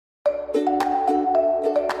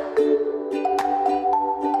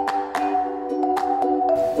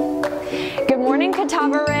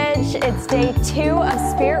Catawba Ridge, it's day 2 of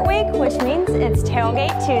Spirit Week, which means it's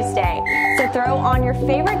Tailgate Tuesday. So throw on your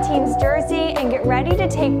favorite team's jersey and get ready to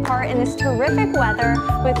take part in this terrific weather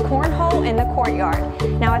with cornhole in the courtyard.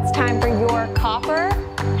 Now it's time for your Copper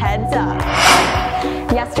Heads Up.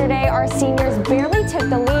 Yesterday, our seniors barely took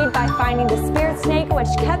the lead by finding the Spirit Snake, which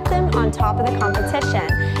kept them on top of the competition.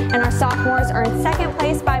 And our sophomores earned second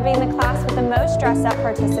place by being the class with the most dress-up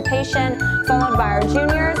participation, followed by our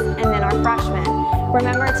juniors and then our freshmen.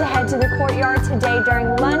 Remember to head to the courtyard today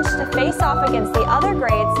during lunch to face off against the other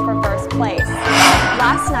grades for first place.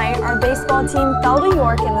 Last night, our baseball team fell to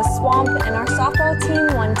York in the swamp, and our softball team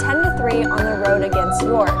won 10-3 on the road against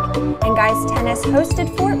York. And guys tennis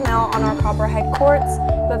hosted Fort Mill on our Copperhead courts,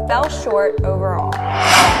 but fell short overall.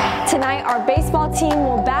 Tonight, our baseball team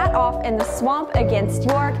will bat off in the swamp against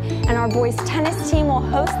York, and our boys tennis team will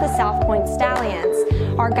host the South Point Stallions.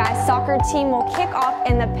 Our guys soccer team will kick off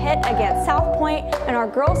in the pit against South Point, and our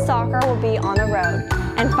girls soccer will be on the road.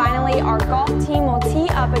 And finally, our golf team will tee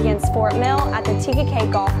up against Fort Mill at the TKK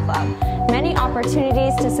Golf Club. Many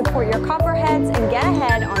opportunities to support your Copperheads and get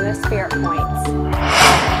ahead on those Spirit points.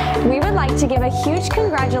 We would like to give a huge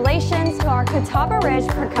congratulations to our Catawba Ridge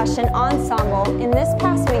Percussion Ensemble in this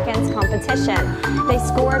past weekend's competition. They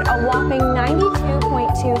scored a whopping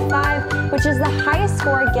 92.25, which is the highest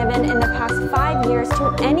score given in the past 5 years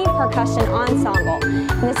to any percussion ensemble.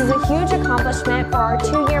 And this is a huge accomplishment for our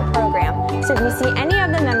 2-year program. So if you see any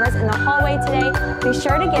of the members in the hallway today, be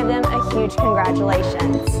sure to give them a huge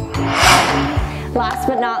congratulations. Last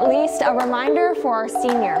but not least, a reminder for our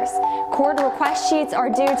seniors. Chord request sheets are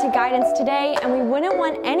due to guidance today, and we wouldn't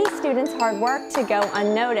want any student's hard work to go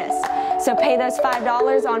unnoticed. So pay those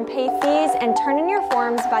 $5 on pay fees and turn in your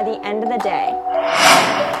forms by the end of the day.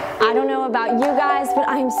 I don't know about you guys, but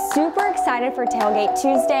I'm super excited for Tailgate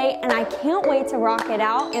Tuesday, and I can't wait to rock it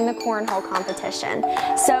out in the cornhole competition.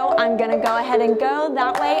 So I'm gonna go ahead and go,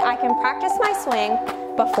 that way I can practice my swing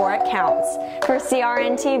before it counts. For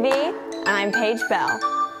CRN TV, I'm Paige Bell.